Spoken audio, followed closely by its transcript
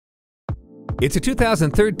It's a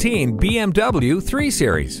 2013 BMW 3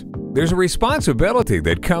 Series. There's a responsibility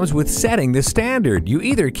that comes with setting the standard. You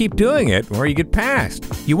either keep doing it or you get passed.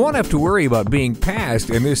 You won't have to worry about being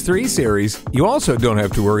passed in this 3 Series. You also don't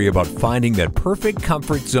have to worry about finding that perfect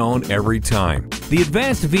comfort zone every time. The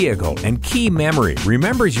advanced vehicle and key memory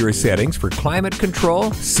remembers your settings for climate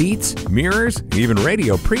control, seats, mirrors, even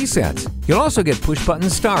radio presets. You'll also get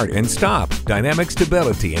push-button start and stop, dynamic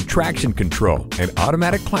stability and traction control, and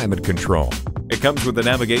automatic climate control. It comes with a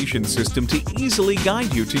navigation system to easily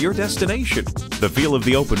guide you to your destination. The feel of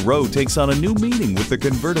the open road takes on a new meaning with the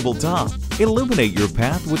convertible top. Illuminate your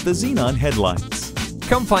path with the xenon headlights.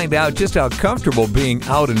 Come find out just how comfortable being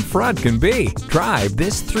out in front can be. Drive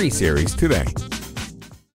this 3 Series today.